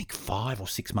 and I think 5 or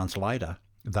 6 months later,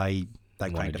 they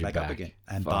cranked it back up again,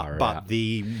 but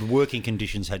the working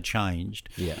conditions had changed,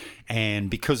 and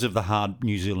because of the hard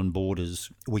New Zealand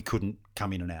borders, we couldn't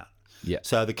come in and out. Yeah.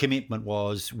 So the commitment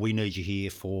was, we need you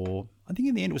here for, I think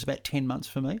in the end it was about 10 months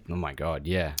for me. Oh my God,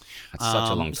 yeah. That's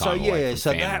such a long time away from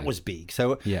family. That was big.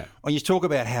 So when you talk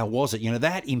about how was it,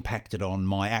 that impacted on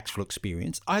my actual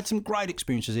experience. I had some great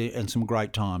experiences there and some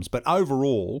great times, but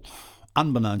overall,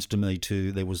 unbeknownst to me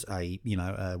too, there was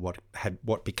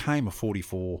what became a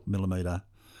 44 millimetre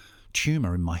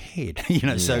tumour in my head,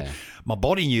 so my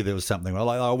body knew there was something.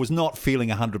 I was not feeling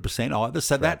 100% either,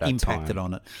 so that impacted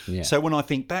on it. Yeah. So when I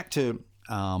think back to,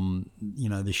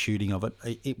 the shooting of it,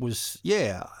 it was,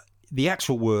 the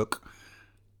actual work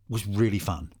was really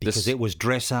fun because it was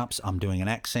dress ups. I'm doing an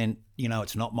accent,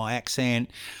 it's not my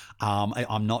accent.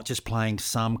 I'm not just playing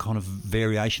some kind of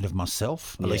variation of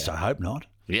myself, at least I hope not.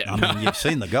 Yeah, I mean, you've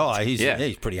seen the guy. He's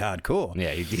pretty hardcore.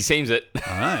 Yeah, he seems it.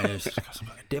 I know. He's some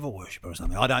like a devil worshipper or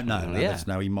something. I don't know.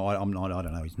 He might. I'm not. I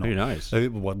don't know. He's not. Who knows?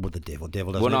 What would the devil?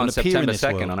 Devil doesn't well, even on appear September in this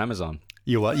 2nd world. on Amazon.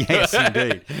 You are? Yes,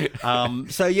 indeed.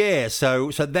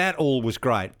 So that all was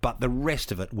great, but the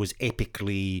rest of it was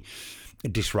epically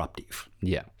disruptive.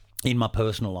 Yeah. In my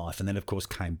personal life, and then of course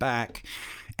came back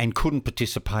and couldn't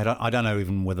participate. I don't know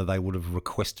even whether they would have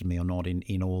requested me or not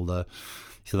in all the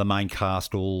main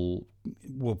cast all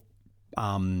were.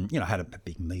 Had a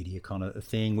big media kind of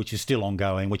thing, which is still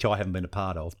ongoing, which I haven't been a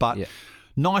part of. But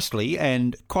nicely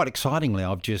and quite excitingly,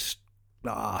 I've just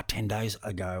 10 days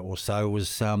ago or so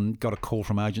was got a call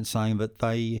from agents saying that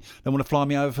they want to fly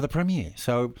me over for the premiere.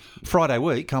 So Friday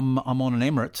week, I'm on an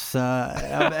Emirates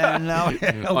and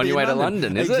on your way to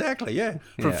London, is it? Exactly, yeah,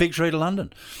 from Fig Tree to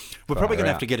London. We're probably going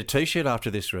to have to get a T-shirt after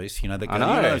this, Reese. That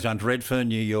goes on Redfern,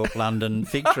 New York, London,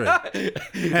 Fig Tree.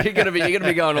 You're going to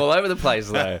be going all over the place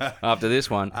though after this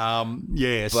one.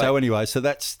 So anyway,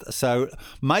 so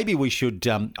maybe we should.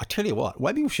 I tell you what,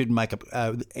 maybe we should make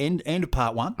a end of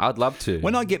part 1. I'd love to.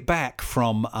 When I get back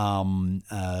from London,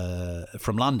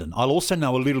 I'll also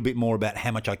know a little bit more about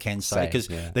how much I can say, because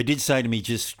they did say to me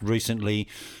just recently,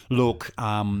 look,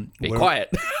 be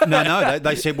quiet. No,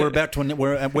 they said we're about to.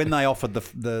 When they offered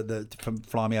the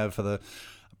fly me over for the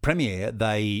premiere,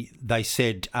 they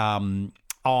said,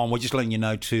 we're just letting you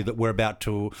know too that we're about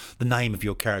to, the name of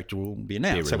your character will be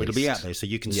announced, so it'll be out there, so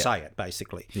you can say it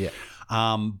basically. Yeah.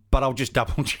 But I'll just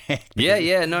double check.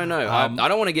 Yeah, no. I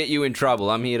don't want to get you in trouble.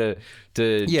 I'm here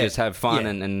to just have fun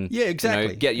and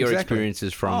exactly. get your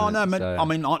experiences from Oh, it. no, man. So. I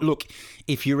mean, look,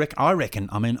 if you I reckon,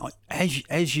 I mean,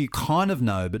 as you kind of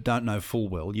know, but don't know full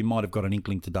well, you might have got an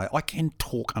inkling today. I can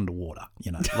talk underwater,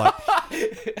 like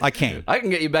I can. I can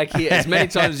get you back here as many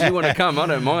times as you want to come. I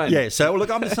don't mind. Yeah, so look,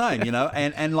 I'm the same,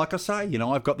 and like I say,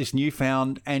 I've got this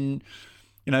newfound, and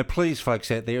please,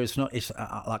 folks out there, it's not, it's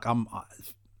like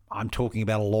I'm talking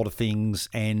about a lot of things,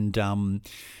 and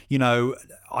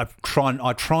I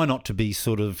try not to be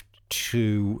sort of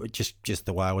too just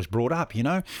the way I was brought up, to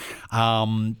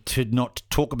not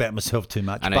talk about myself too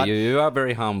much. I know but you are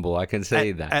very humble. I can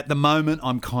see that. At the moment,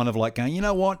 I'm kind of like going, you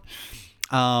know what?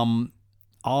 In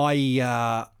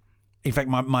fact,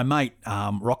 my mate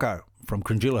Rocco from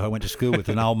Cringilla, who I went to school with,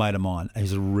 an old mate of mine,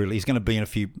 he's going to be in a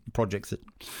few projects that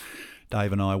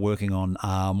Dave and I are working on,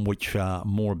 which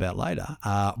more about later.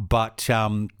 But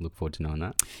look forward to knowing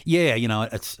that. Yeah,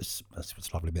 it's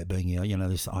what's lovely about being here.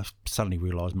 I suddenly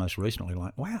realised most recently,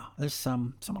 like, wow, there's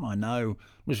someone I know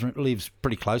lives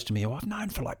pretty close to me who I've known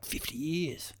for like 50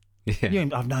 years. Yeah.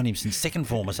 I've known him since second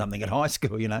form or something at high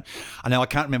school, I know I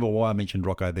can't remember why I mentioned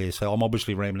Rocco there, so I'm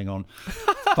obviously rambling on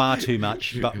far too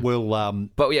much, but we'll...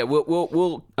 But yeah,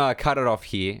 we'll cut it off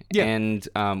here, and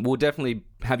we'll definitely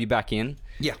have you back in.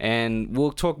 Yeah. And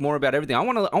we'll talk more about everything. I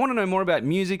want to know more about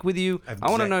music with you. Exactly.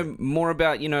 I want to know more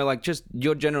about, like just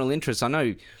your general interests. I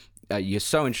know you're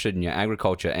so interested in your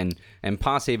agriculture and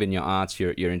past even your arts,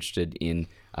 you're interested in,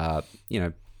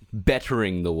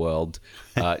 bettering the world,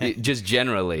 just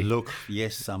generally. Look,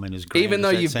 yes, I mean, as grand even as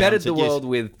though that you've sounds, bettered the world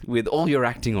with all your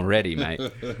acting already, mate.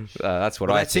 That's what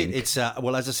I think. That's it. It's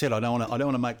well, as I said, I don't want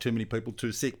to make too many people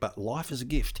too sick, but life is a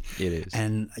gift. It is,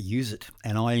 and use it.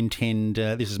 And I intend.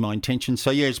 This is my intention.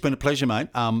 So yeah, it's been a pleasure, mate.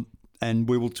 And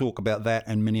we will talk about that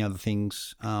and many other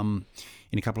things in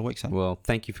a couple of weeks. Well,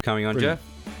 thank you for coming on, Brilliant.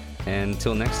 Jeff. And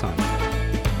until next time.